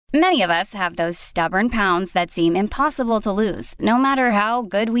Many of us have those stubborn pounds that seem impossible to lose, no matter how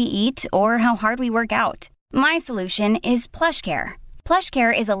good we eat or how hard we work out. My solution is PlushCare.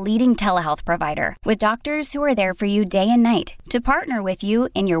 PlushCare is a leading telehealth provider with doctors who are there for you day and night to partner with you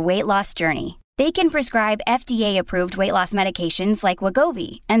in your weight loss journey. They can prescribe FDA-approved weight loss medications like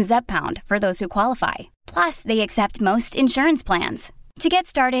Wegovy and Zepbound for those who qualify. Plus, they accept most insurance plans. To get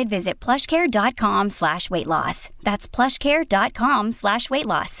started, visit plushcare.com/weightloss. That's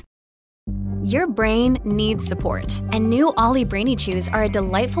plushcare.com/weightloss. Your brain needs support, and new Ollie Brainy Chews are a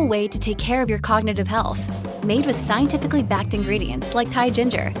delightful way to take care of your cognitive health. Made with scientifically backed ingredients like Thai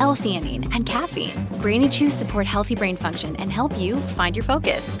ginger, L-theanine, and caffeine, Brainy Chews support healthy brain function and help you find your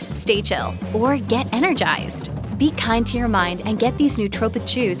focus, stay chill, or get energized. Be kind to your mind and get these nootropic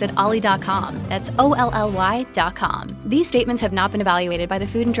chews at ollie.com. That's OLLY.com. These statements have not been evaluated by the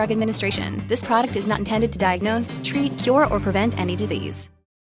Food and Drug Administration. This product is not intended to diagnose, treat, cure, or prevent any disease.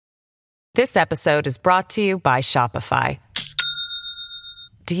 This episode is brought to you by Shopify.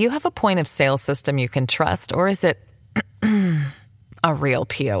 Do you have a point of sale system you can trust, or is it a real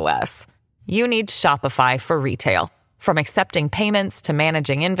POS? You need Shopify for retail. From accepting payments to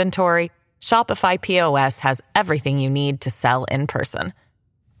managing inventory, Shopify POS has everything you need to sell in person.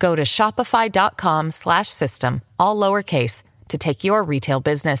 Go to shopify.com/system, all lowercase, to take your retail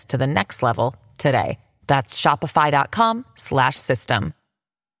business to the next level today. That's shopify.com/system.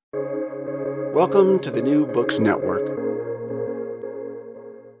 Welcome to the New Books Network.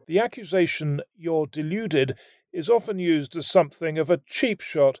 The accusation, "you're deluded," is often used as something of a cheap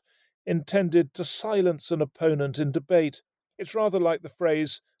shot intended to silence an opponent in debate. It's rather like the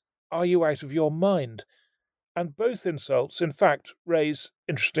phrase, "are you out of your mind?" And both insults, in fact, raise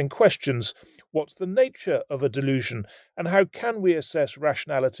interesting questions. What's the nature of a delusion, and how can we assess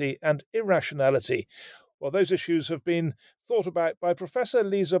rationality and irrationality? Well, those issues have been thought about by Professor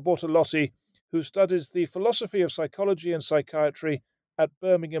Lisa Bortolotti, who studies the philosophy of psychology and psychiatry at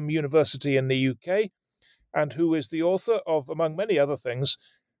Birmingham University in the UK, and who is the author of, among many other things,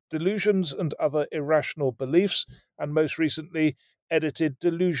 Delusions and Other Irrational Beliefs, and most recently edited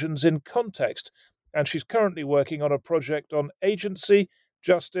Delusions in Context. And she's currently working on a project on agency,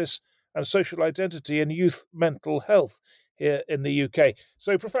 justice, and social identity in youth mental health here in the UK.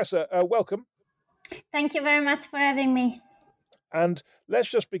 So, Professor, welcome. Thank you very much for having me. And let's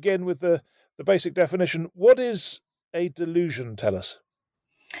just begin with the basic definition. What is a delusion? Tell us.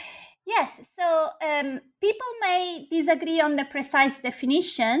 Yes, so people may disagree on the precise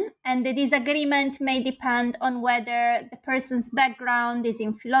definition, and the disagreement may depend on whether the person's background is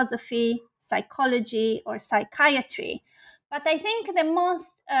in philosophy, psychology, or psychiatry. But I think the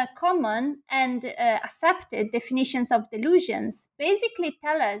most common and accepted definitions of delusions basically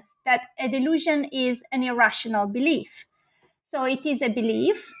tell us that a delusion is an irrational belief. So it is a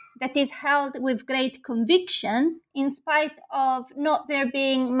belief that is held with great conviction in spite of not there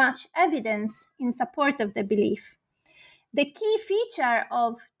being much evidence in support of the belief. The key feature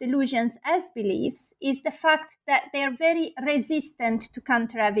of delusions as beliefs is the fact that they are very resistant to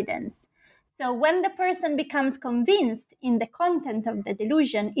counter-evidence. So when the person becomes convinced in the content of the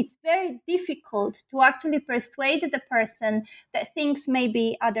delusion, it's very difficult to actually persuade the person that things may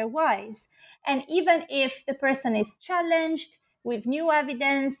be otherwise. And even if the person is challenged with new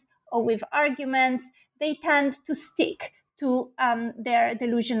evidence or with arguments, they tend to stick to their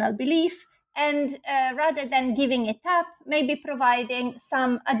delusional belief, and rather than giving it up, maybe providing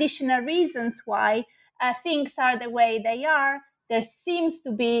some additional reasons why things are the way they are. There seems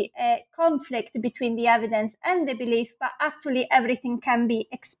to be a conflict between the evidence and the belief, but actually everything can be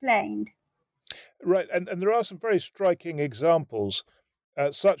explained. Right, and there are some very striking examples,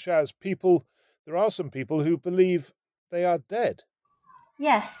 such as there are some people who believe they are dead.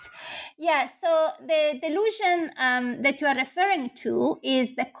 Yes. So the delusion that you are referring to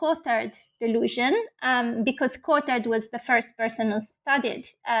is the Cotard delusion, because Cotard was the first person who studied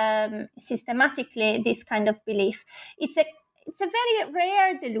systematically this kind of belief. It's a very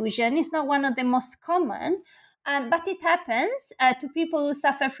rare delusion. It's not one of the most common, but it happens to people who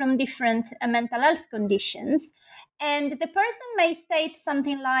suffer from different mental health conditions. And the person may state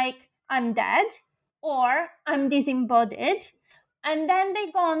something like, "I'm dead," or "I'm disembodied." And then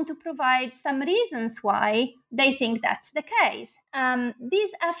they go on to provide some reasons why they think that's the case.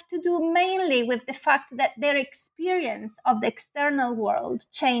 These have to do mainly with the fact that their experience of the external world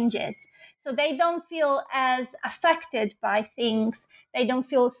changes. So they don't feel as affected by things. They don't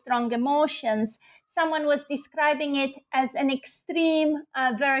feel strong emotions. Someone was describing it as an extreme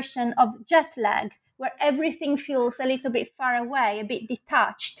version of jet lag, where everything feels a little bit far away, a bit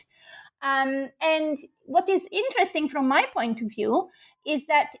detached. And what is interesting from my point of view is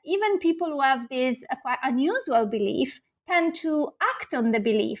that even people who have this quite unusual belief tend to act on the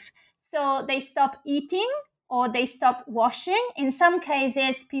belief. So they stop eating or they stop washing. In some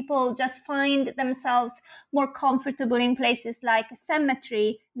cases, people just find themselves more comfortable in places like a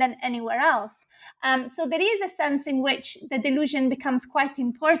cemetery than anywhere else. So there is a sense in which the delusion becomes quite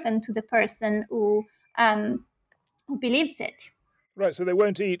important to the person who believes it. Right, so they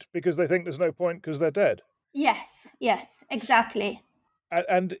won't eat because they think there's no point because they're dead. Yes, exactly.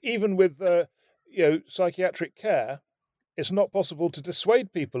 And even with psychiatric care, it's not possible to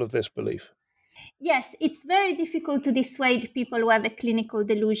dissuade people of this belief. Yes, it's very difficult to dissuade people who have a clinical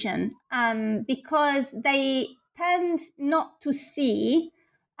delusion because they tend not to see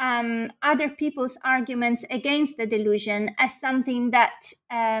other people's arguments against the delusion as something that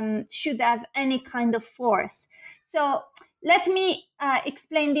should have any kind of force. So let me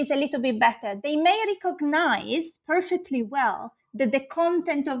explain this a little bit better. They may recognize perfectly well that the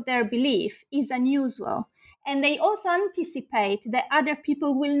content of their belief is unusual, and they also anticipate that other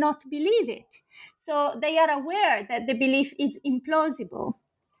people will not believe it. So they are aware that the belief is implausible,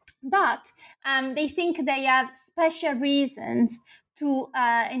 but they think they have special reasons to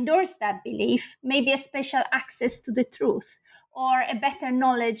endorse that belief, maybe a special access to the truth or a better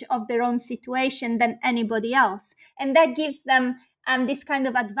knowledge of their own situation than anybody else. And that gives them this kind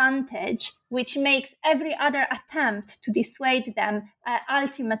of advantage, which makes every other attempt to dissuade them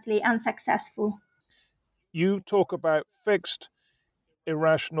ultimately unsuccessful. You talk about fixed,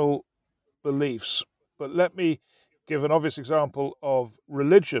 irrational beliefs, but let me give an obvious example of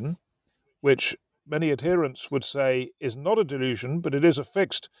religion, which many adherents would say is not a delusion, but it is a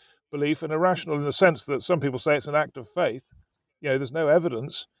fixed belief and irrational in the sense that some people say it's an act of faith. There's no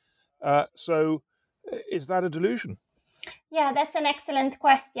evidence. So is that a delusion? Yeah, that's an excellent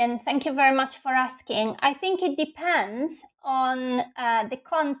question. Thank you very much for asking. I think it depends on the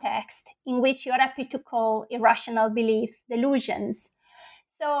context in which you're happy to call irrational beliefs delusions.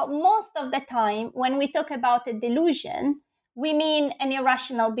 So most of the time, when we talk about a delusion, we mean an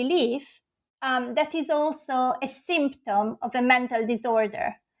irrational belief that is also a symptom of a mental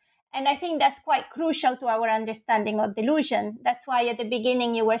disorder. And I think that's quite crucial to our understanding of delusion. That's why at the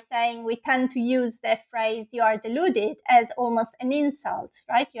beginning you were saying we tend to use the phrase "you are deluded" as almost an insult,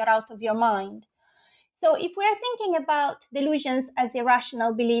 right? You're out of your mind. So if we're thinking about delusions as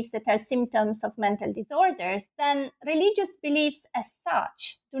irrational beliefs that are symptoms of mental disorders, then religious beliefs as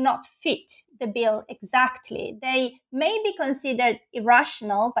such do not fit the bill exactly. They may be considered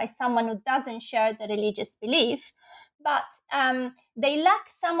irrational by someone who doesn't share the religious belief, but they lack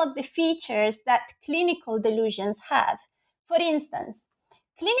some of the features that clinical delusions have. For instance,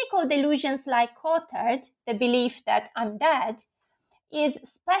 clinical delusions like Cotard, the belief that I'm dead, is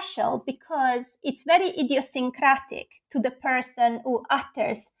special because it's very idiosyncratic to the person who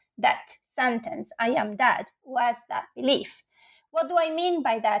utters that sentence, I am dead, who has that belief. What do I mean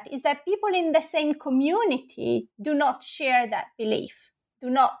by that? Is that people in the same community do not share that belief, do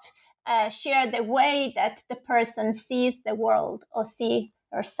not share the way that the person sees the world or see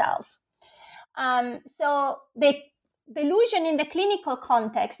herself. So the delusion in the clinical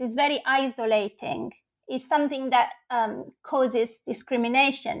context is very isolating, is something that causes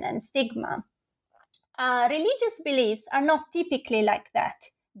discrimination and stigma. Religious beliefs are not typically like that.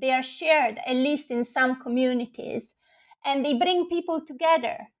 They are shared, at least in some communities, and they bring people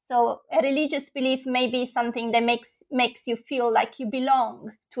together. So a religious belief may be something that makes you feel like you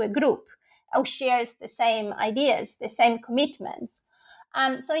belong to a group or shares the same ideas, the same commitments.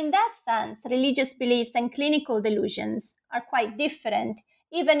 So in that sense, religious beliefs and clinical delusions are quite different,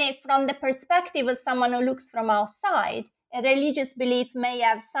 even if from the perspective of someone who looks from outside, a religious belief may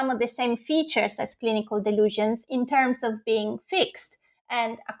have some of the same features as clinical delusions in terms of being fixed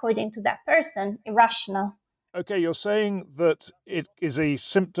and, according to that person, irrational. Okay, you're saying that it is a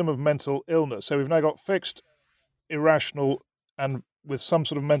symptom of mental illness. So we've now got fixed, irrational, and with some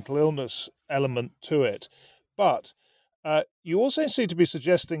sort of mental illness element to it. But you also seem to be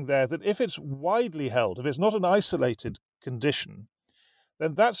suggesting there that if it's widely held, if it's not an isolated condition,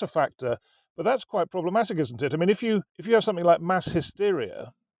 then that's a factor. But that's quite problematic, isn't it? I mean, if you have something like mass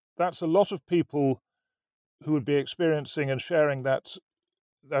hysteria, that's a lot of people who would be experiencing and sharing that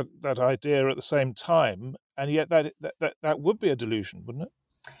idea at the same time, and yet that would be a delusion, wouldn't it?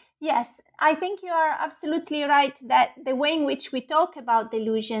 Yes, I think you are absolutely right that the way in which we talk about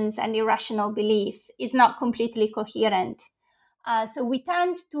delusions and irrational beliefs is not completely coherent. So we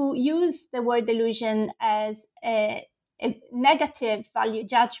tend to use the word delusion as a negative value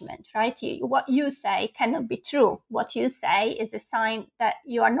judgment, right? What you say cannot be true. What you say is a sign that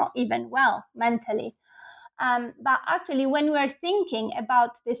you are not even well mentally. But actually, when we're thinking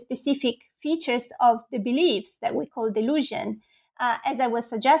about the specific features of the beliefs that we call delusion, as I was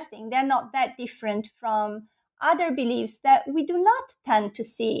suggesting, they're not that different from other beliefs that we do not tend to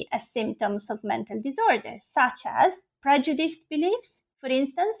see as symptoms of mental disorder, such as prejudiced beliefs. For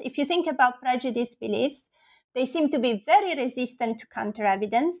instance, if you think about prejudiced beliefs, they seem to be very resistant to counter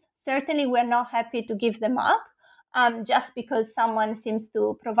evidence. Certainly, we're not happy to give them up just because someone seems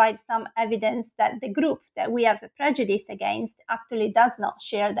to provide some evidence that the group that we have a prejudice against actually does not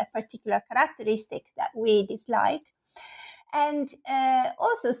share that particular characteristic that we dislike. And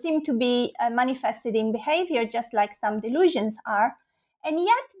also seem to be manifested in behavior, just like some delusions are. And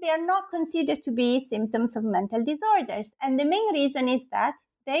yet they are not considered to be symptoms of mental disorders. And the main reason is that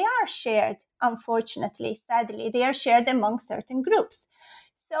they are shared, unfortunately, sadly, they are shared among certain groups.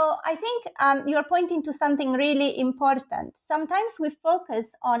 So I think you're pointing to something really important. Sometimes we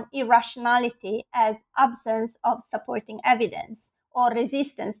focus on irrationality as absence of supporting evidence or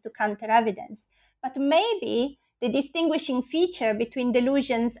resistance to counter evidence. But maybe the distinguishing feature between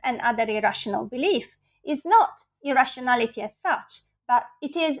delusions and other irrational belief is not irrationality as such, but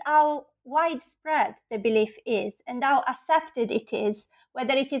it is how widespread the belief is and how accepted it is,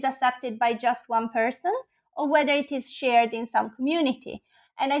 whether it is accepted by just one person or whether it is shared in some community.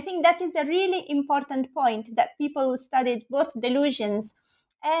 And I think that is a really important point that people who studied both delusions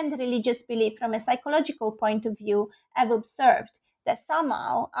and religious belief from a psychological point of view have observed, that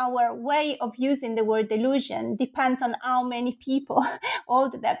somehow our way of using the word delusion depends on how many people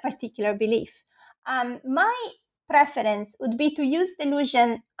hold that particular belief. My preference would be to use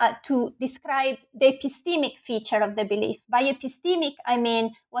delusion to describe the epistemic feature of the belief. By epistemic, I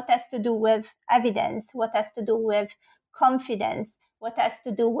mean what has to do with evidence, what has to do with confidence, what has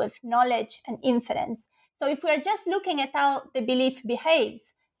to do with knowledge and inference. So if we're just looking at how the belief behaves,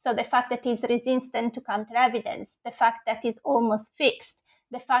 so the fact that it's resistant to counter evidence, the fact that it's almost fixed,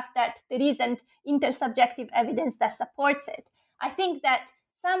 the fact that there isn't intersubjective evidence that supports it, I think that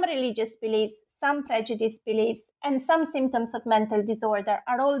some religious beliefs, some prejudice beliefs, and some symptoms of mental disorder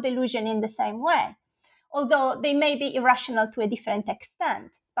are all delusion in the same way, although they may be irrational to a different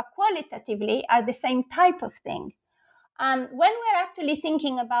extent, but qualitatively are the same type of thing. When we're actually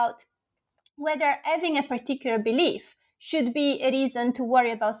thinking about whether having a particular belief should be a reason to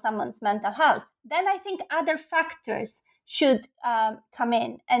worry about someone's mental health, then I think other factors should come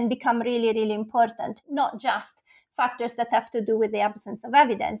in and become really, really important, not just factors that have to do with the absence of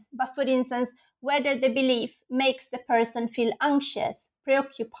evidence, but for instance, whether the belief makes the person feel anxious,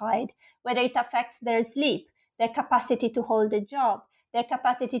 preoccupied, whether it affects their sleep, their capacity to hold a job, their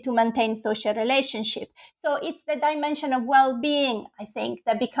capacity to maintain social relationship. So it's the dimension of well-being, I think,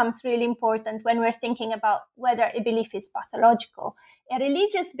 that becomes really important when we're thinking about whether a belief is pathological. A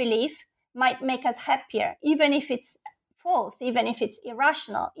religious belief might make us happier, even if it's false, even if it's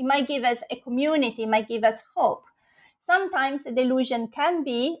irrational. It might give us a community, it might give us hope. Sometimes the delusion can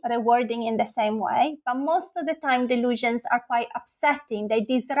be rewarding in the same way, but most of the time delusions are quite upsetting. They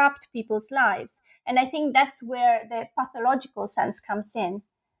disrupt people's lives. And I think that's where the pathological sense comes in.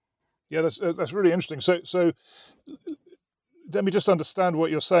 Yeah, that's really interesting. So let me just understand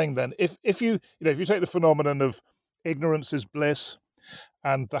what you're saying then. If you take the phenomenon of ignorance is bliss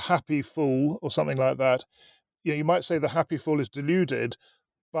and the happy fool or something like that, you might say the happy fool is deluded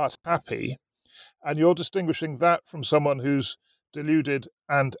but happy, and you're distinguishing that from someone who's deluded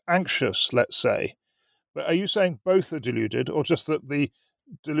and anxious, let's say. But are you saying both are deluded, or just that the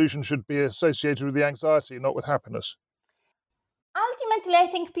delusion should be associated with the anxiety, not with happiness? Ultimately, I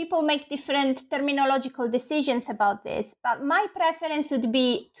think people make different terminological decisions about this, but my preference would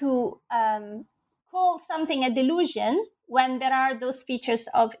be to call something a delusion when there are those features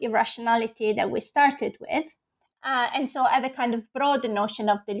of irrationality that we started with. And so I have a kind of broad notion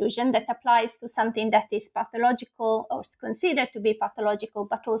of delusion that applies to something that is pathological or is considered to be pathological,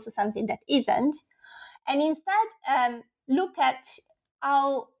 but also something that isn't. And instead, look at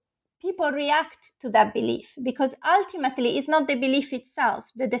how people react to that belief, because ultimately it's not the belief itself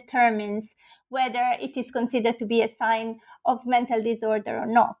that determines whether it is considered to be a sign of mental disorder or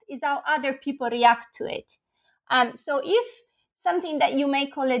not. It's how other people react to it. So if something that you may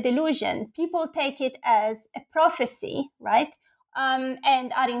call a delusion, people take it as a prophecy, right?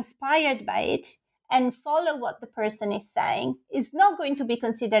 And are inspired by it and follow what the person is saying, is not going to be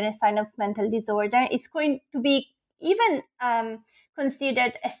considered a sign of mental disorder. It's going to be even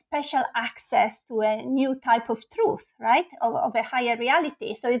considered a special access to a new type of truth, right? Of a higher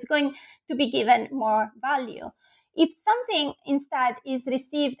reality. So it's going to be given more value. If something instead is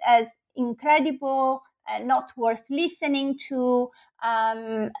received as incredible, not worth listening to,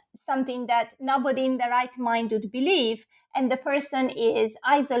 something that nobody in the right mind would believe, and the person is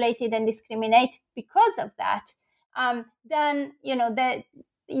isolated and discriminated because of that, then that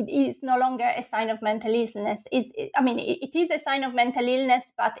it is no longer a sign of mental illness. It is a sign of mental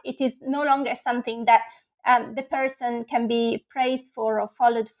illness, but it is no longer something that the person can be praised for or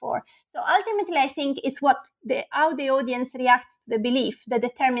followed for. So ultimately, I think it's how the audience reacts to the belief that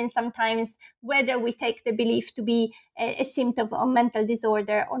determines sometimes whether we take the belief to be a symptom of mental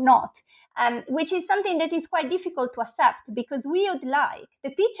disorder or not, which is something that is quite difficult to accept, because the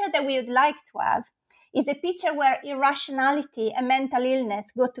picture that we would like to have is a picture where irrationality and mental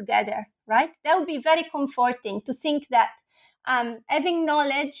illness go together, right? That would be very comforting to think that having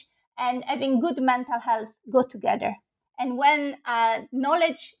knowledge and having good mental health go together. And when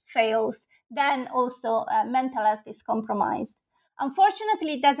knowledge fails, then also mental health is compromised.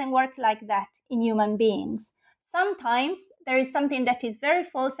 Unfortunately, it doesn't work like that in human beings. Sometimes there is something that is very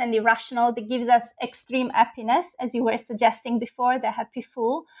false and irrational that gives us extreme happiness, as you were suggesting before, the happy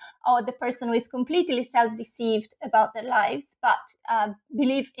fool, or the person who is completely self-deceived about their lives, but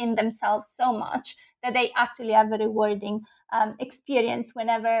believe in themselves so much that they actually have a rewarding experience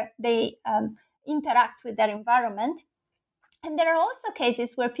whenever they interact with their environment. And there are also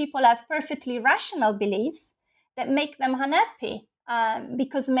cases where people have perfectly rational beliefs that make them unhappy,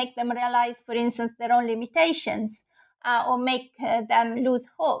 because make them realize, for instance, their own limitations, or make them lose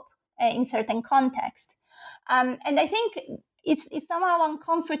hope in certain contexts. And I think it's somehow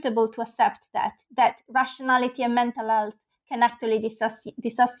uncomfortable to accept that rationality and mental health can actually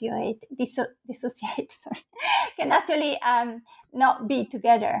dissociate, can actually not be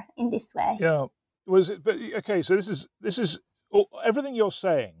together in this way. Yeah. So this is everything you're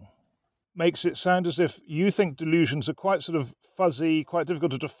saying makes it sound as if you think delusions are quite sort of fuzzy, quite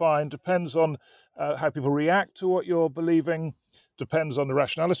difficult to define, depends on how people react to what you're believing, depends on the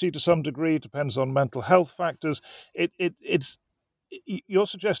rationality to some degree, depends on mental health factors. You're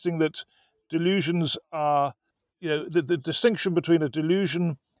suggesting that delusions are, the distinction between a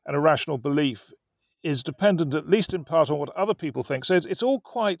delusion and a rational belief is dependent, at least in part, on what other people think. So it's all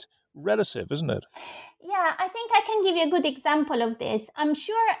quite relative, isn't it? Yeah, I think I can give you a good example of this. I'm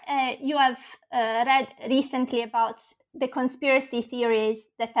sure you have read recently about the conspiracy theories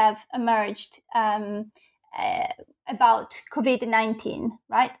that have emerged about COVID-19,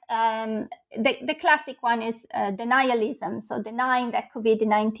 right? The classic one is denialism, so denying that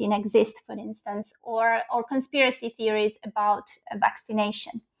COVID-19 exists, for instance, or conspiracy theories about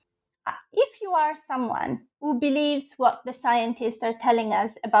vaccination. If you are someone who believes what the scientists are telling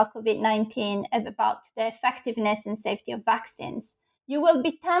us about COVID-19, about the effectiveness and safety of vaccines, you will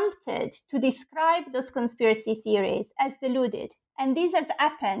be tempted to describe those conspiracy theories as deluded. And this has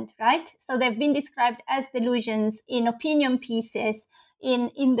happened, right? So they've been described as delusions in opinion pieces in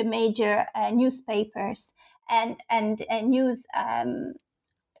the major newspapers and news.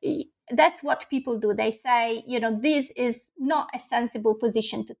 That's what people do. They say, this is not a sensible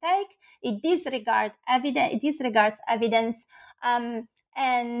position to take. It disregards evidence,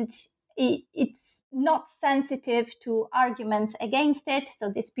 and it's not sensitive to arguments against it. So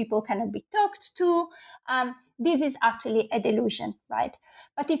these people cannot be talked to. This is actually a delusion, right?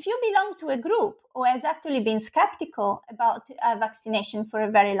 But if you belong to a group who has actually been skeptical about vaccination for a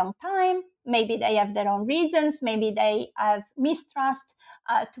very long time, maybe they have their own reasons, maybe they have mistrust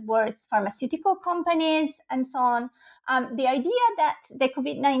towards pharmaceutical companies and so on. The idea that the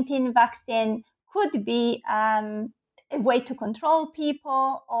COVID-19 vaccine could be a way to control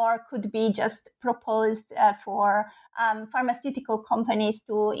people, or could be just proposed for pharmaceutical companies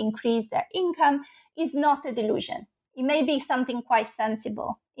to increase their income, is not a delusion. It may be something quite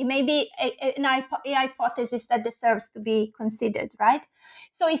sensible. It may be a hypothesis that deserves to be considered, right?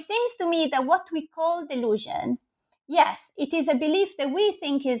 So it seems to me that what we call delusion, yes, it is a belief that we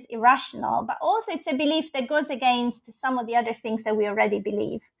think is irrational, but also it's a belief that goes against some of the other things that we already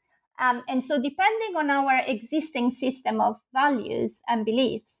believe. And so depending on our existing system of values and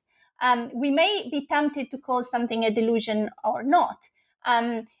beliefs, we may be tempted to call something a delusion or not.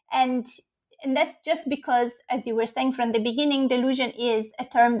 And that's just because, as you were saying from the beginning, delusion is a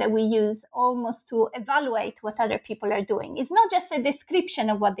term that we use almost to evaluate what other people are doing. It's not just a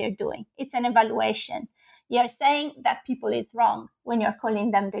description of what they're doing. It's an evaluation. You're saying that people is wrong when you're calling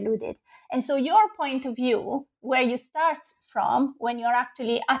them deluded. And so your point of view, where you start from when you're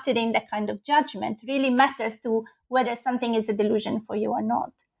actually uttering that kind of judgment, really matters to whether something is a delusion for you or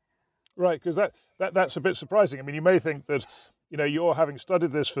not. Right, because that's a bit surprising. I mean, you may think that, you're having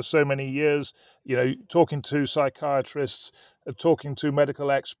studied this for so many years, talking to psychiatrists, talking to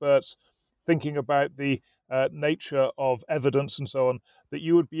medical experts, thinking about the nature of evidence and so on, that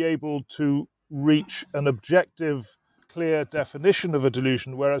you would be able to reach an objective, clear definition of a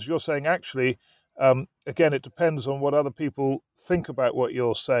delusion, whereas you're saying actually, again, it depends on what other people think about what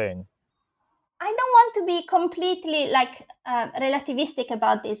you're saying. I don't want to be completely relativistic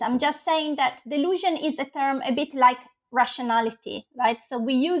about this. I'm just saying that delusion is a term a bit like rationality, right? So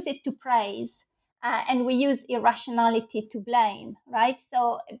we use it to praise and we use irrationality to blame, right?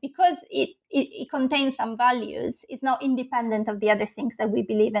 So because it contains some values, it's not independent of the other things that we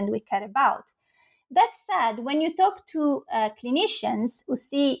believe and we care about. That said, when you talk to clinicians who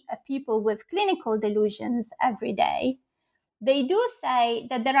see people with clinical delusions every day, they do say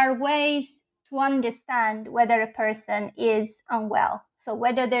that there are ways to understand whether a person is unwell. So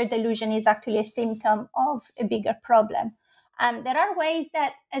whether their delusion is actually a symptom of a bigger problem. There are ways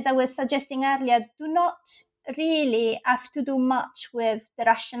that, as I was suggesting earlier, do not really have to do much with the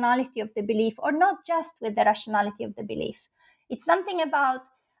rationality of the belief, or not just with the rationality of the belief. It's something about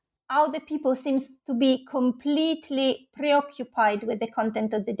how the people seems to be completely preoccupied with the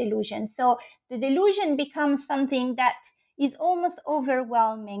content of the delusion. So the delusion becomes something that is almost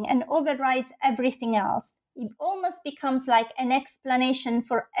overwhelming and overrides everything else. It almost becomes like an explanation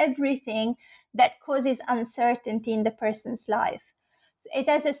for everything that causes uncertainty in the person's life. So it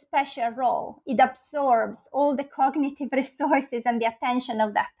has a special role. It absorbs all the cognitive resources and the attention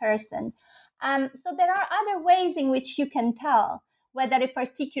of that person. So there are other ways in which you can tell whether a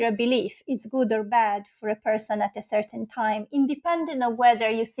particular belief is good or bad for a person at a certain time, independent of whether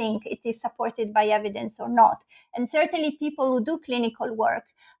you think it is supported by evidence or not. And certainly people who do clinical work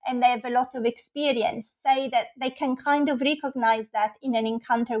and they have a lot of experience say that they can kind of recognize that in an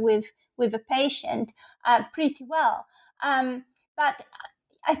encounter with a patient pretty well. But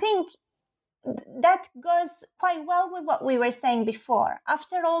I think that goes quite well with what we were saying before.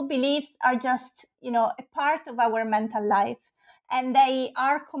 After all, beliefs are just, a part of our mental life. And they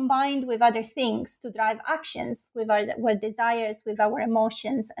are combined with other things to drive actions, with our desires, with our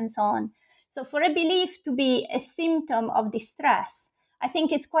emotions, and so on. So for a belief to be a symptom of distress, I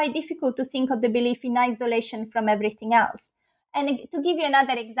think it's quite difficult to think of the belief in isolation from everything else. And to give you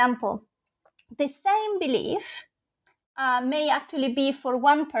another example, the same belief may actually be for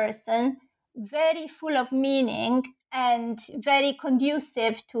one person very full of meaning and very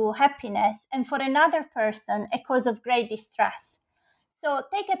conducive to happiness, and for another person a cause of great distress. So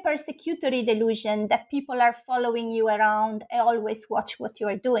take a persecutory delusion that people are following you around and always watch what you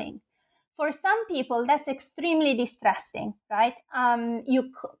are doing. For some people, that's extremely distressing, right?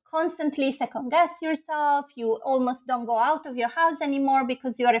 You constantly second guess yourself. You almost don't go out of your house anymore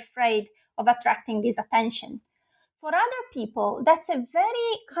because you're afraid of attracting this attention. For other people, that's a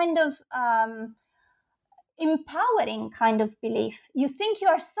very kind of empowering kind of belief. You think you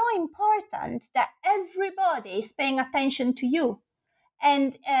are so important that everybody is paying attention to you.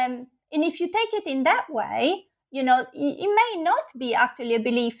 And if you take it in that way, it may not be actually a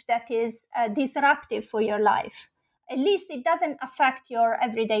belief that is disruptive for your life. At least it doesn't affect your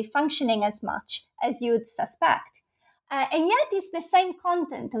everyday functioning as much as you'd suspect. And yet it's the same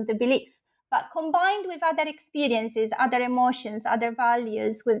content of the belief, but combined with other experiences, other emotions, other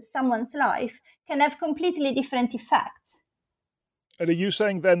values with someone's life can have completely different effects. And are you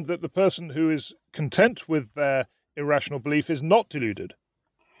saying then that the person who is content with their irrational belief is not deluded?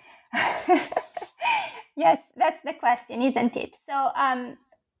 Yes, that's the question, isn't it? So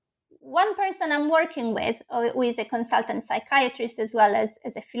one person I'm working with, who is a consultant psychiatrist as well as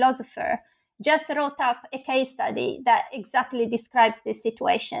a philosopher, just wrote up a case study that exactly describes this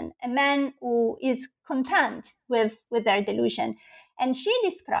situation. A man who is content with their delusion. And she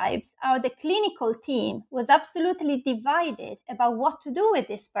describes how the clinical team was absolutely divided about what to do with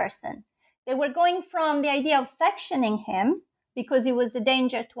this person. They were going from the idea of sectioning him because he was a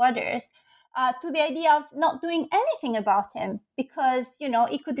danger to others, to the idea of not doing anything about him because,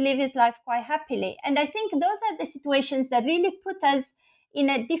 he could live his life quite happily. And I think those are the situations that really put us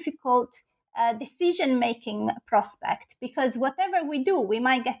in a difficult decision-making prospect, because whatever we do, we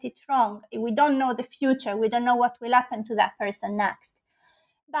might get it wrong. We don't know the future. We don't know what will happen to that person next.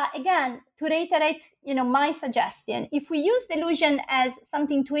 But again, to reiterate, my suggestion, if we use delusion as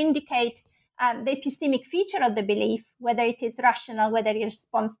something to indicate the epistemic feature of the belief, whether it is rational, whether it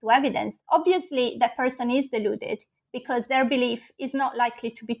responds to evidence, obviously that person is deluded because their belief is not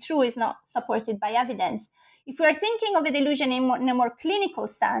likely to be true, is not supported by evidence. If we are thinking of a delusion in a more clinical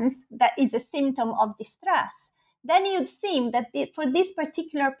sense, that is a symptom of distress, then it would seem that for this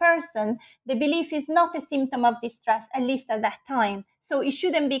particular person, the belief is not a symptom of distress, at least at that time. So it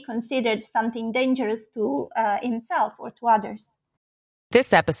shouldn't be considered something dangerous to himself or to others.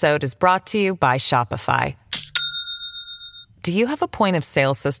 This episode is brought to you by Shopify. Do you have a point of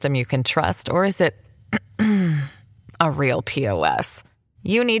sale system you can trust, or is it a real POS?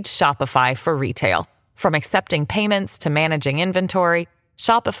 You need Shopify for retail. From accepting payments to managing inventory,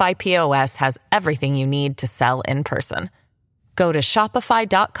 Shopify POS has everything you need to sell in person. Go to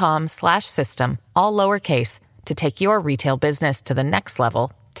shopify.com/system, all lowercase, to take your retail business to the next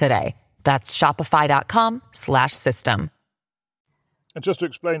level today. That's shopify.com/system. And just to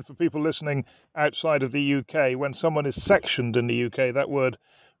explain for people listening outside of the UK, when someone is sectioned in the UK, that word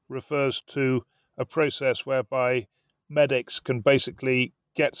refers to a process whereby medics can basically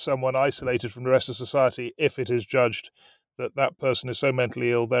get someone isolated from the rest of society if it is judged that that person is so mentally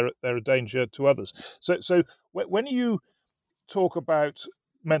ill they're a danger to others. So when you talk about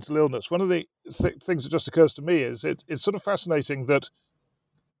mental illness, one of the things that just occurs to me is it's sort of fascinating that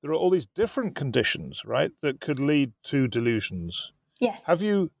there are all these different conditions, right, that could lead to delusions. Yes. Have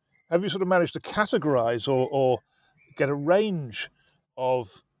you sort of managed to categorize or get a range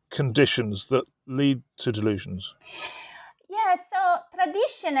of conditions that lead to delusions? Yeah, so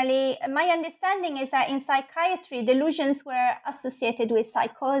traditionally, my understanding is that in psychiatry, delusions were associated with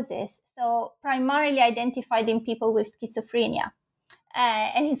psychosis, so primarily identified in people with schizophrenia.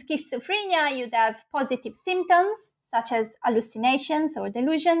 And in schizophrenia, you'd have positive symptoms, such as hallucinations or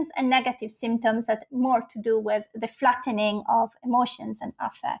delusions, and negative symptoms that more to do with the flattening of emotions and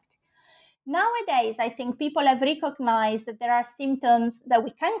affect. Nowadays, I think people have recognized that there are symptoms that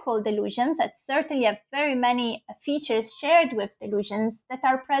we can call delusions, that certainly have very many features shared with delusions that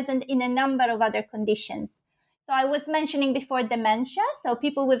are present in a number of other conditions. So I was mentioning before dementia. So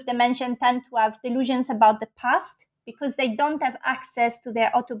people with dementia tend to have delusions about the past because they don't have access to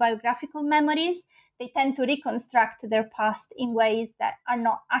their autobiographical memories. They tend to reconstruct their past in ways that are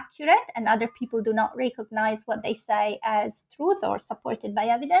not accurate, and other people do not recognize what they say as truth or supported by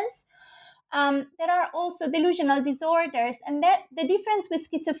evidence. There are also delusional disorders, and the difference with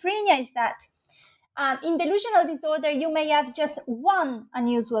schizophrenia is that in delusional disorder, you may have just one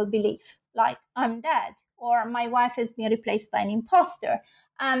unusual belief, like I'm dead, or my wife has been replaced by an imposter.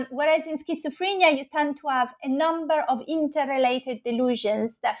 Whereas in schizophrenia, you tend to have a number of interrelated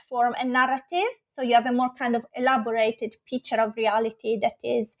delusions that form a narrative. So you have a more kind of elaborated picture of reality that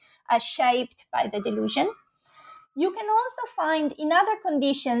is shaped by the delusion. You can also find in other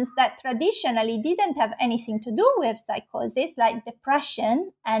conditions that traditionally didn't have anything to do with psychosis, like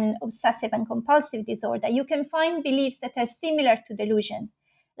depression and obsessive and compulsive disorder, you can find beliefs that are similar to delusion.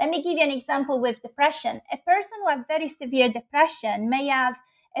 Let me give you an example with depression. A person who has very severe depression may have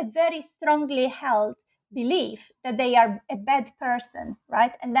a very strongly held belief that they are a bad person,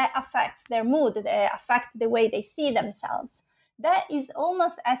 right? And that affects their mood, that affects the way they see themselves. That is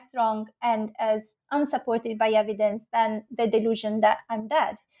almost as strong and as unsupported by evidence than the delusion that I'm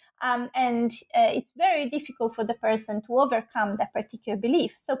dead. And it's very difficult for the person to overcome that particular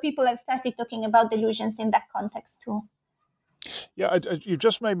belief. So people have started talking about delusions in that context too. Yeah, you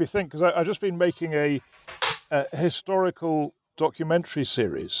just made me think, because I've just been making a historical documentary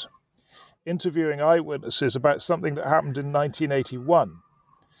series interviewing eyewitnesses about something that happened in 1981.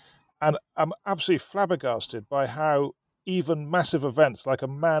 And I'm absolutely flabbergasted by how even massive events like a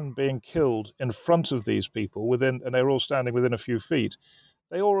man being killed in front of these people and they're all standing within a few feet,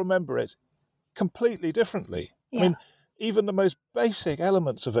 they all remember it completely differently. Yeah. I mean, even the most basic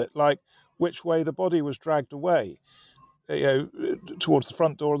elements of it, like which way the body was dragged away, towards the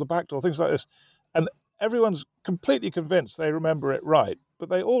front door or the back door, things like this. And everyone's completely convinced they remember it right, but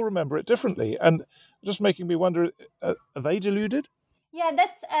they all remember it differently. And just making me wonder, are they deluded? Yeah,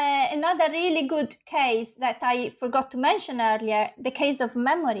 that's another really good case that I forgot to mention earlier, the case of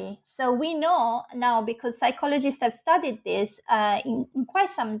memory. So we know now, because psychologists have studied this in quite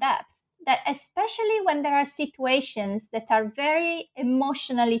some depth, that especially when there are situations that are very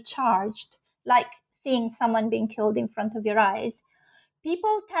emotionally charged, like seeing someone being killed in front of your eyes,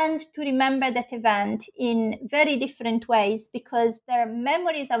 people tend to remember that event in very different ways because their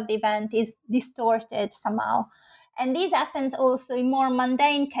memories of the event is distorted somehow. And this happens also in more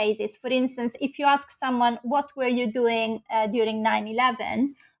mundane cases. For instance, if you ask someone, what were you doing during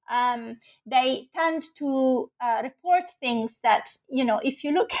 9/11? They tend to report things that, if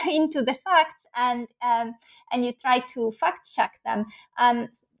you look into the facts and you try to fact check them,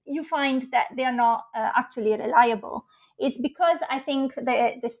 you find that they are not actually reliable. It's because I think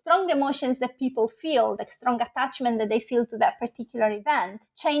the strong emotions that people feel, the strong attachment that they feel to that particular event,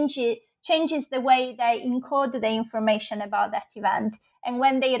 changes the way they encode the information about that event. And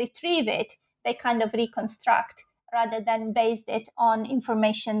when they retrieve it, they kind of reconstruct rather than base it on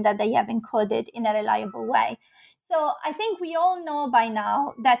information that they have encoded in a reliable way. So I think we all know by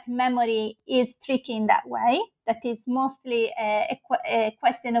now that memory is tricky in that way, that is mostly a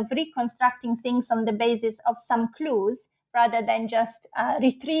question of reconstructing things on the basis of some clues rather than just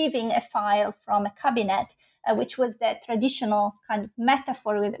retrieving a file from a cabinet, which was the traditional kind of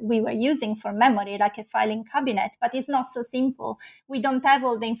metaphor we were using for memory, like a filing cabinet. But it's not so simple. We don't have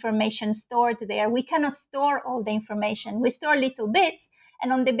all the information stored there. We cannot store all the information. We store little bits.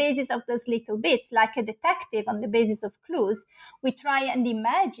 And on the basis of those little bits, like a detective on the basis of clues, we try and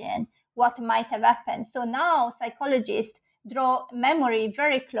imagine what might have happened. So now psychologists draw memory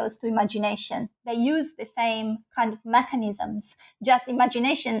very close to imagination. They use the same kind of mechanisms. Just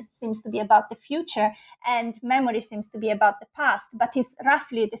imagination seems to be about the future and memory seems to be about the past, but it's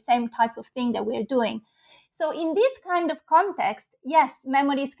roughly the same type of thing that we're doing. So in this kind of context, yes,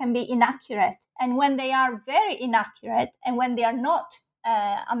 memories can be inaccurate. And when they are very inaccurate and when they are not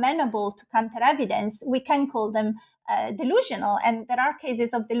amenable to counter evidence, we can call them delusional. And there are cases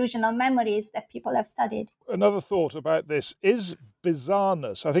of delusional memories that people have studied. Another thought about this is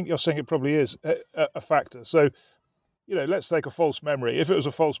bizarreness. I think you're saying it probably is a factor. So, let's take a false memory. If it was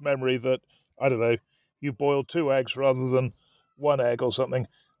a false memory that, I don't know, you boiled 2 eggs rather than 1 egg or something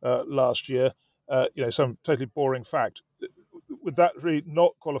last year, some totally boring fact, would that really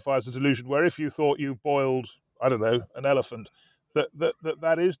not qualify as a delusion? Where if you thought you boiled, I don't know, an elephant,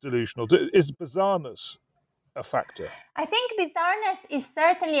 that is delusional? Is bizarreness a factor? I think bizarreness is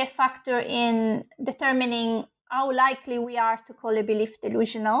certainly a factor in determining how likely we are to call a belief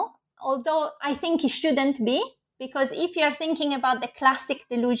delusional, although I think it shouldn't be, because if you're thinking about the classic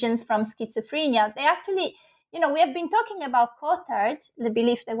delusions from schizophrenia, they actually, we have been talking about Cotard, the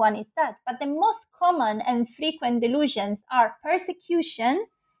belief that one is dead, but the most common and frequent delusions are persecution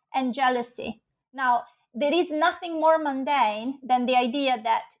and jealousy. Now, there is nothing more mundane than the idea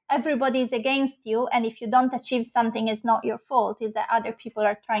that everybody is against you, and if you don't achieve something, it's not your fault, it's that other people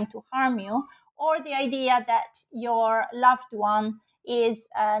are trying to harm you, or the idea that your loved one is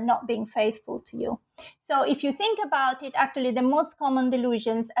not being faithful to you. So if you think about it, actually the most common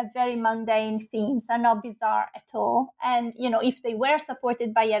delusions are very mundane themes, are not bizarre at all. And, if they were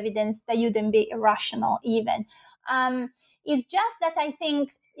supported by evidence, they wouldn't be irrational even. It's just that I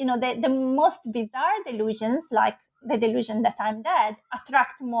think, the most bizarre delusions, like the delusion that I'm dead,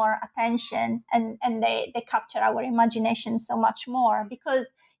 attract more attention and they capture our imagination so much more because,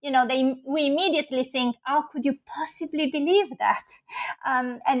 we immediately think, how could you possibly believe that?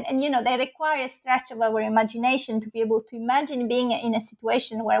 And they require a stretch of our imagination to be able to imagine being in a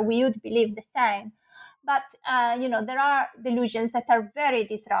situation where we would believe the same. But, there are delusions that are very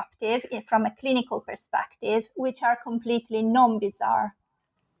disruptive from a clinical perspective, which are completely non-bizarre.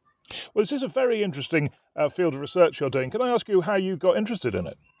 Well, this is a very interesting field of research you're doing. Can I ask you how you got interested in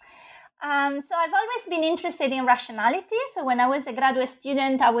it? So I've always been interested in rationality. So when I was a graduate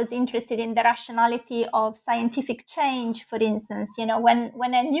student, I was interested in the rationality of scientific change, for instance.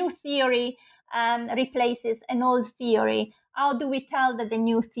 When a new theory replaces an old theory, how do we tell that the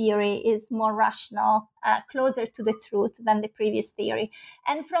new theory is more rational, closer to the truth than the previous theory?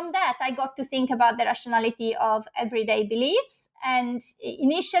 And from that, I got to think about the rationality of everyday beliefs. And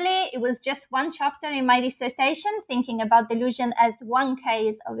initially, it was just one chapter in my dissertation, thinking about delusion as one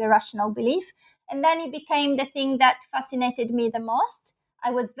case of irrational belief. And then it became the thing that fascinated me the most. I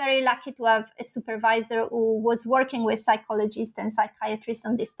was very lucky to have a supervisor who was working with psychologists and psychiatrists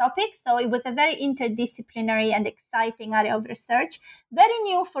on this topic. So it was a very interdisciplinary and exciting area of research, very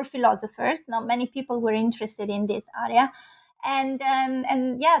new for philosophers. Not many people were interested in this area. And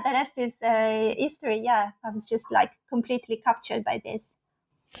the rest is history. Yeah, I was just completely captured by this.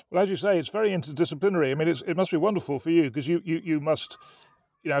 Well, as you say, it's very interdisciplinary. I mean, it must be wonderful for you because you must,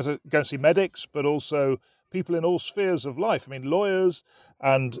 go and see medics, but also people in all spheres of life. I mean, lawyers,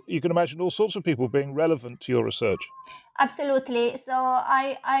 and you can imagine all sorts of people being relevant to your research. Absolutely. So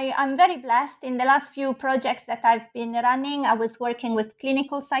I'm very blessed. In the last few projects that I've been running, I was working with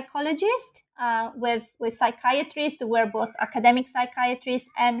clinical psychologists, with psychiatrists who were both academic psychiatrists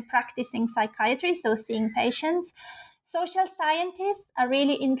and practicing psychiatrists, so seeing patients. Social scientists are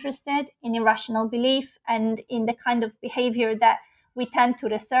really interested in irrational belief and in the kind of behavior that we tend to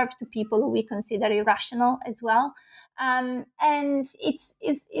reserve to people who we consider irrational as well. And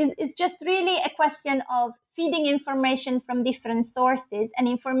it's just really a question of feeding information from different sources and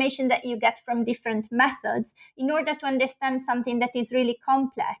information that you get from different methods in order to understand something that is really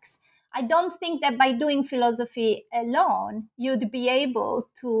complex. I don't think that by doing philosophy alone, you'd be able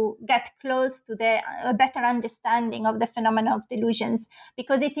to get close to a better understanding of the phenomenon of delusions,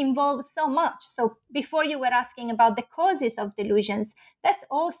 because it involves so much. So before you were asking about the causes of delusions, that's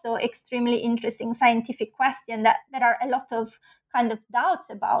also extremely interesting scientific question that there are a lot of kind of doubts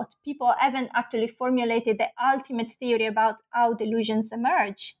about. People haven't actually formulated the ultimate theory about how delusions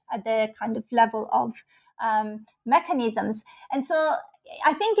emerge at the kind of level of mechanisms. And so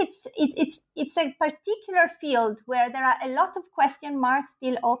I think it's a particular field where there are a lot of question marks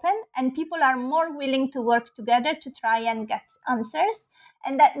still open, and people are more willing to work together to try and get answers,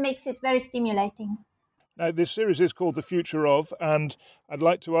 and that makes it very stimulating. Now, this series is called The Future Of, and I'd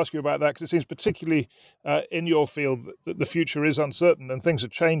like to ask you about that because it seems particularly in your field that the future is uncertain and things are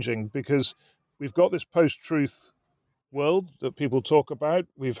changing, because we've got this post-truth world that people talk about.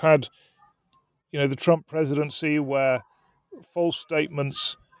 We've had, the Trump presidency where false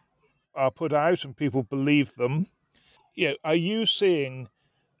statements are put out and people believe them. Are you seeing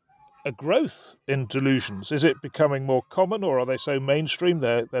a growth in delusions? Is it becoming more common, or are they so mainstream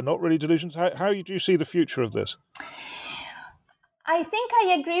they're not really delusions? How do you see the future of this? I think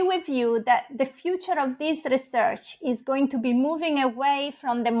I agree with you that the future of this research is going to be moving away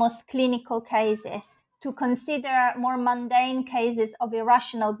from the most clinical cases to consider more mundane cases of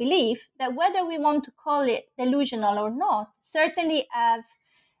irrational belief that, whether we want to call it delusional or not, certainly have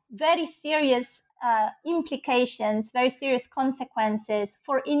very serious implications, very serious consequences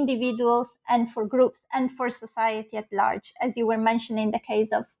for individuals and for groups and for society at large, as you were mentioning the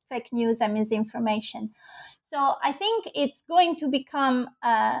case of fake news and misinformation. So I think it's going to become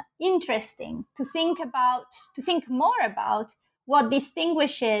interesting to think more about what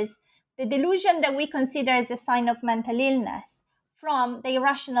distinguishes the delusion that we consider as a sign of mental illness from the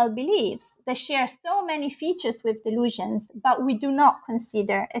irrational beliefs that share so many features with delusions, but we do not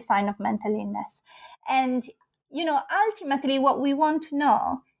consider a sign of mental illness. And, ultimately what we want to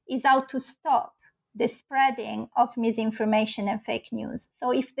know is how to stop the spreading of misinformation and fake news.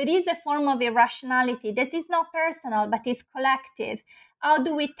 So if there is a form of irrationality that is not personal, but is collective, how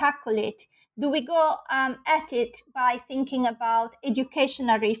do we tackle it? Do we go at it by thinking about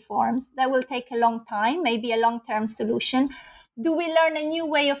educational reforms that will take a long time, maybe a long-term solution? Do we learn a new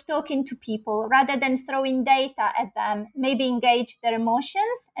way of talking to people rather than throwing data at them, maybe engage their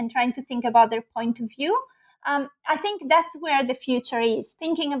emotions and trying to think about their point of view? I think that's where the future is,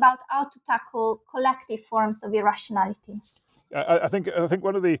 thinking about how to tackle collective forms of irrationality. I think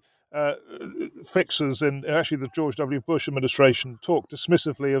one of the fixers in actually the George W. Bush administration talked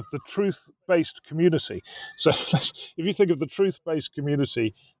dismissively of the truth-based community. So if you think of the truth-based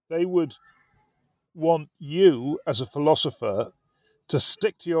community, they would want you as a philosopher to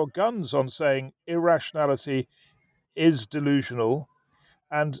stick to your guns on saying irrationality is delusional,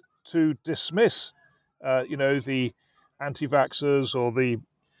 and to dismiss the anti-vaxxers or the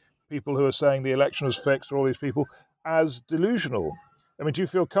people who are saying the election was fixed, or all these people, as delusional. I mean, do you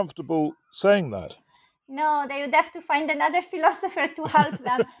feel comfortable saying that? No, they would have to find another philosopher to help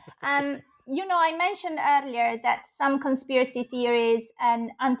them. I mentioned earlier that some conspiracy theories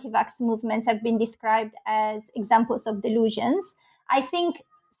and anti-vax movements have been described as examples of delusions. I think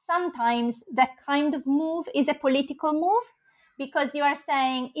sometimes that kind of move is a political move, because you are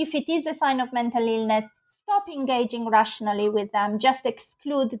saying, if it is a sign of mental illness, stop engaging rationally with them, just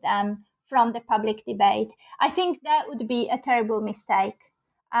exclude them from the public debate. I think that would be a terrible mistake.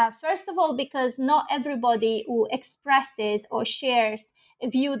 First of all, because not everybody who expresses or shares a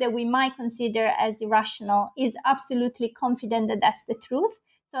view that we might consider as irrational is absolutely confident that that's the truth.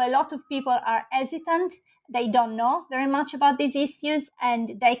 So a lot of people are hesitant. They don't know very much about these issues,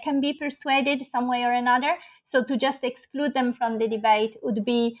 and they can be persuaded some way or another. So to just exclude them from the debate would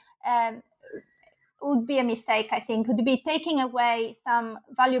be a mistake, I think. Would be taking away some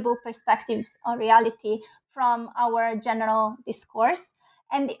valuable perspectives on reality from our general discourse.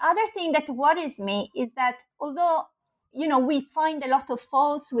 And the other thing that worries me is that although, we find a lot of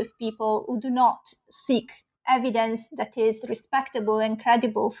faults with people who do not seek evidence that is respectable and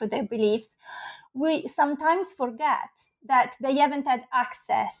credible for their beliefs, we sometimes forget that they haven't had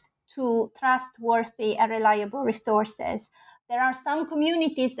access to trustworthy and reliable resources. There are some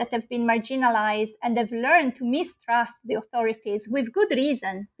communities that have been marginalized and have learned to mistrust the authorities with good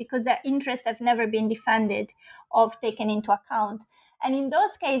reason, because their interests have never been defended or taken into account. And in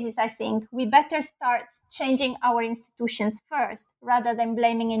those cases, I think we better start changing our institutions first, rather than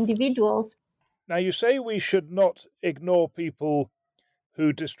blaming individuals. Now, you say we should not ignore people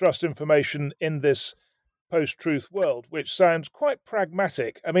who distrust information in this post-truth world, which sounds quite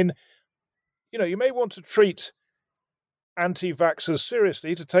pragmatic. I mean, you may want to treat anti-vaxxers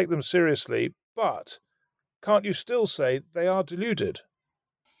seriously, to take them seriously, but can't you still say they are deluded?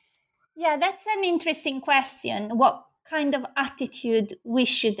 Yeah, that's an interesting question. What kind of attitude we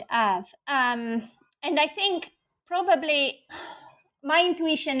should have? And I think probably my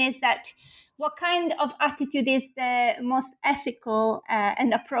intuition is that what kind of attitude is the most ethical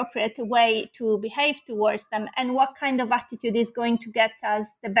and appropriate way to behave towards them, and what kind of attitude is going to get us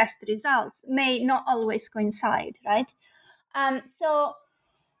the best results may not always coincide, right? So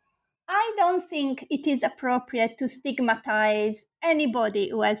I don't think it is appropriate to stigmatize anybody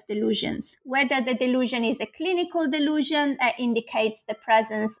who has delusions, whether the delusion is a clinical delusion that indicates the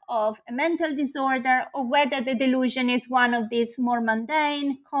presence of a mental disorder, or whether the delusion is one of these more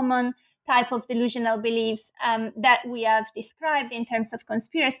mundane, common type of delusional beliefs that we have described in terms of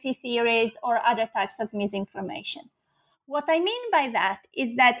conspiracy theories or other types of misinformation. What I mean by that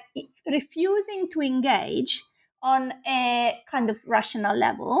is that refusing to engage on a kind of rational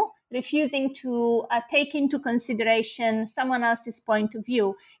level, refusing to take into consideration someone else's point of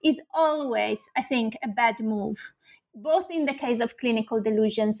view, is always, I think, a bad move, both in the case of clinical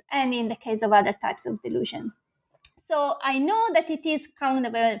delusions and in the case of other types of delusion. So I know that it is kind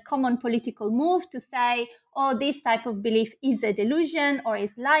of a common political move to say, oh, this type of belief is a delusion or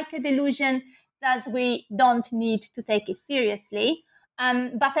is like a delusion, thus we don't need to take it seriously.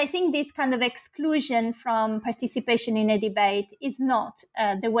 But I think this kind of exclusion from participation in a debate is not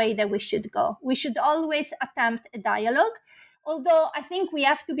the way that we should go. We should always attempt a dialogue, although I think we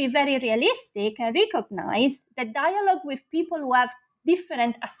have to be very realistic and recognize that dialogue with people who have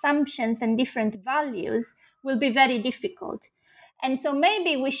different assumptions and different values will be very difficult. And so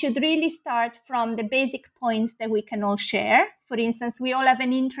maybe we should really start from the basic points that we can all share. For instance, we all have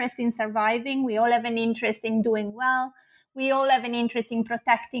an interest in surviving. We all have an interest in doing well. We all have an interest in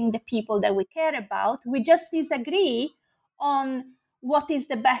protecting the people that we care about. We just disagree on what is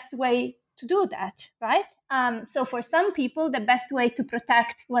the best way to do that, right? So for some people, the best way to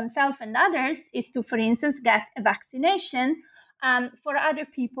protect oneself and others is to, for instance, get a vaccination. For other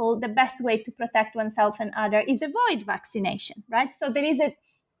people, the best way to protect oneself and others is avoid vaccination, right? So there is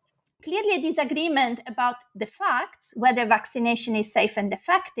clearly a disagreement about the facts, whether vaccination is safe and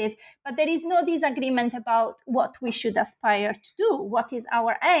effective, but there is no disagreement about what we should aspire to do. What is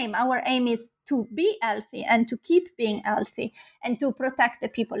our aim? Our aim is to be healthy and to keep being healthy and to protect the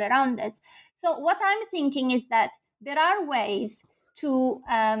people around us. So what I'm thinking is that there are ways to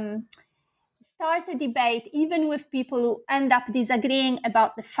start a debate, even with people who end up disagreeing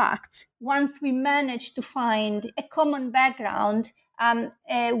about the facts, once we manage to find a common background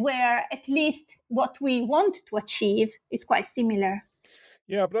where at least what we want to achieve is quite similar.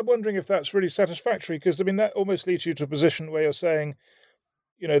 Yeah, but I'm wondering if that's really satisfactory, because, I mean, that almost leads you to a position where you're saying,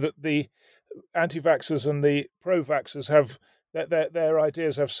 you know, that the anti-vaxxers and the pro-vaxxers have, their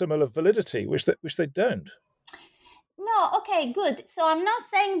ideas have similar validity, which they don't. No, okay, good. So I'm not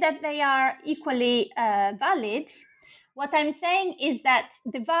saying that they are equally valid. What I'm saying is that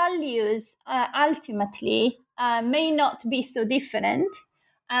the values ultimately may not be so different.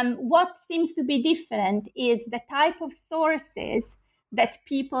 What seems to be different is the type of sources that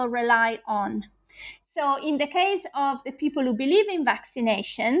people rely on. So in the case of the people who believe in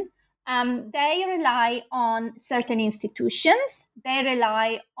vaccination, they rely on certain institutions, they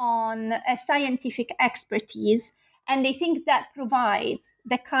rely on scientific expertise, and they think that provides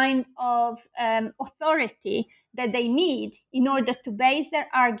the kind of authority that they need in order to base their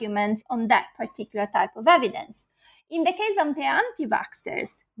arguments on that particular type of evidence. In the case of the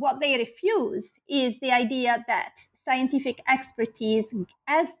anti-vaxxers, what they refuse is the idea that scientific expertise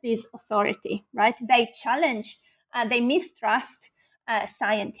has this authority, right? They challenge, they mistrust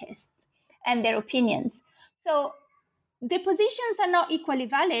scientists and their opinions. So the positions are not equally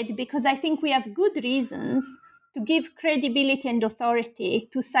valid, because I think we have good reasons to give credibility and authority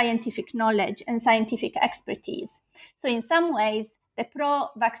to scientific knowledge and scientific expertise. So in some ways, the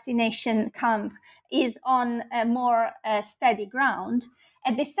pro-vaccination camp is on a more steady ground.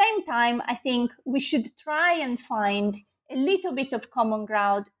 At the same time, I think we should try and find a little bit of common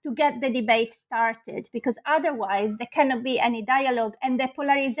ground to get the debate started, because otherwise there cannot be any dialogue and the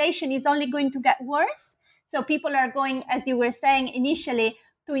polarization is only going to get worse. So people are going, as you were saying initially,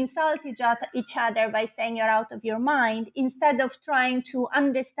 to insult each other by saying you're out of your mind, instead of trying to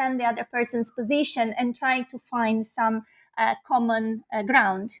understand the other person's position and trying to find some common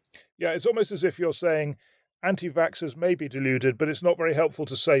ground. Yeah, it's almost as if you're saying anti-vaxxers may be deluded, but it's not very helpful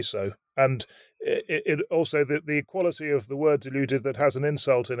to say so. And it also, the quality of the word deluded that has an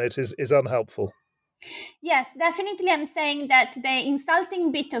insult in it is unhelpful. Yes, definitely. I'm saying that the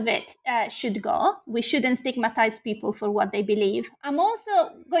insulting bit of it should go. We shouldn't stigmatize people for what they believe. I'm also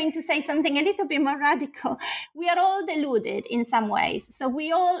going to say something a little bit more radical. We are all deluded in some ways. So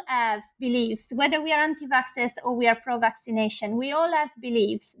we all have beliefs, whether we are anti-vaxxers or we are pro-vaccination, we all have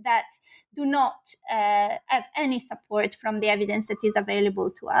beliefs that do not have any support from the evidence that is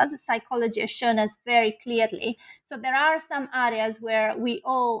available to us. Psychology has shown us very clearly. So there are some areas where we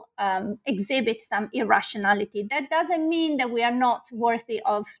all exhibit some irrationality. That doesn't mean that we are not worthy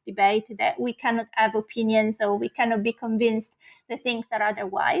of debate, that we cannot have opinions or we cannot be convinced that things are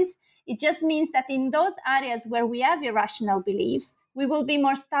otherwise. It just means that in those areas where we have irrational beliefs, we will be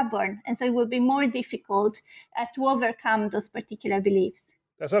more stubborn. And so it will be more difficult to overcome those particular beliefs.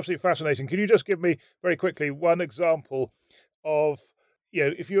 That's absolutely fascinating. Can you just give me very quickly one example of,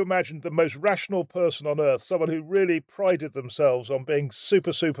 if you imagined the most rational person on earth, someone who really prided themselves on being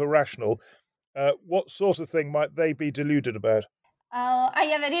super, super rational, what sort of thing might they be deluded about? I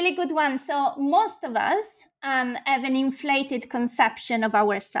have a really good one. So most of us have an inflated conception of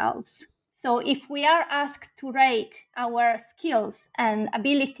ourselves. So if we are asked to rate our skills and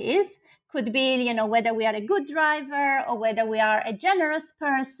abilities, could be, whether we are a good driver or whether we are a generous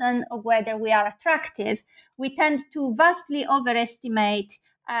person or whether we are attractive, we tend to vastly overestimate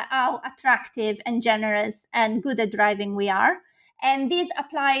how attractive and generous and good at driving we are. And this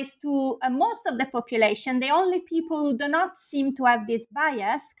applies to most of the population. The only people who do not seem to have this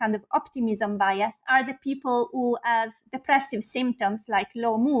bias, kind of optimism bias, are the people who have depressive symptoms like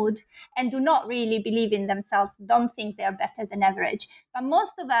low mood and do not really believe in themselves, don't think they are better than average. But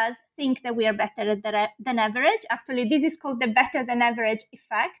most of us think that we are better than average. Actually, this is called the better than average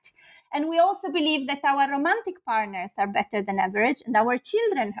effect. And we also believe that our romantic partners are better than average and our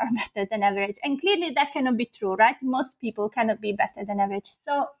children are better than average. And clearly that cannot be true, right? Most people cannot be better than average.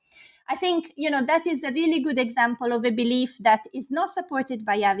 So I think, that is a really good example of a belief that is not supported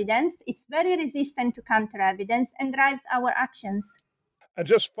by evidence. It's very resistant to counter evidence and drives our actions. And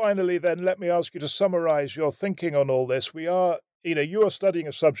just finally, then, let me ask you to summarize your thinking on all this. You are studying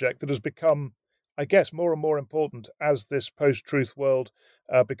a subject that has become, I guess, more and more important as this post-truth world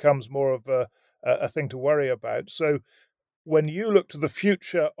becomes more of a thing to worry about. So when you look to the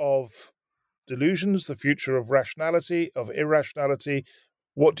future of delusions, the future of rationality, of irrationality,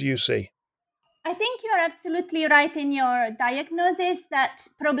 what do you see? I think you're absolutely right in your diagnosis that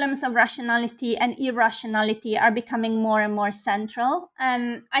problems of rationality and irrationality are becoming more and more central.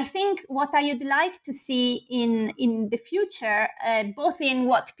 I think what I would like to see in the future, both in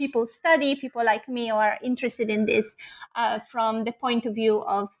what people study, people like me who are interested in this from the point of view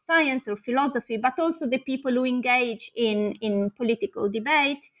of science or philosophy, but also the people who engage in political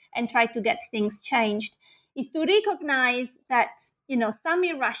debate and try to get things changed, is to recognize that some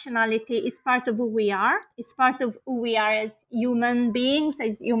irrationality is part of who we are. It's part of who we are as human beings,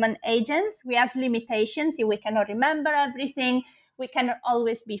 as human agents. We have limitations. We cannot remember everything. We cannot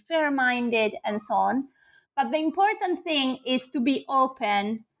always be fair-minded and so on. But the important thing is to be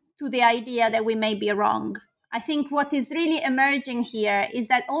open to the idea that we may be wrong. I think what is really emerging here is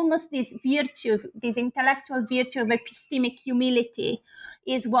that almost this virtue, this intellectual virtue of epistemic humility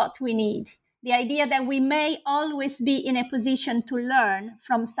is what we need. The idea that we may always be in a position to learn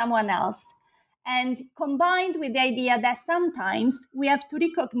from someone else. And combined with the idea that sometimes we have to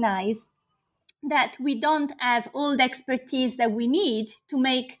recognize that we don't have all the expertise that we need to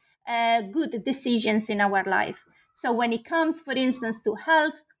make good decisions in our life. So when it comes, for instance, to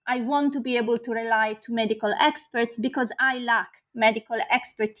health, I want to be able to rely to medical experts because I lack medical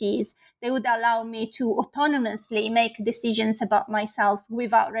expertise. They would allow me to autonomously make decisions about myself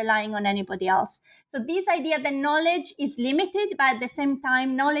without relying on anybody else. So this idea that knowledge is limited, but at the same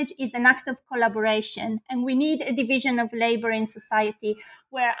time, knowledge is an act of collaboration. And we need a division of labor in society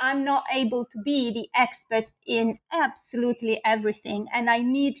where I'm not able to be the expert in absolutely everything, and I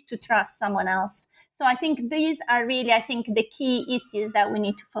need to trust someone else. So I think these are really, the key issues that we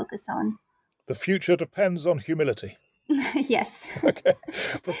need to focus on. The future depends on humility. Yes. Okay.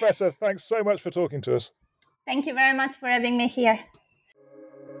 Professor, thanks so much for talking to us. Thank you very much for having me here.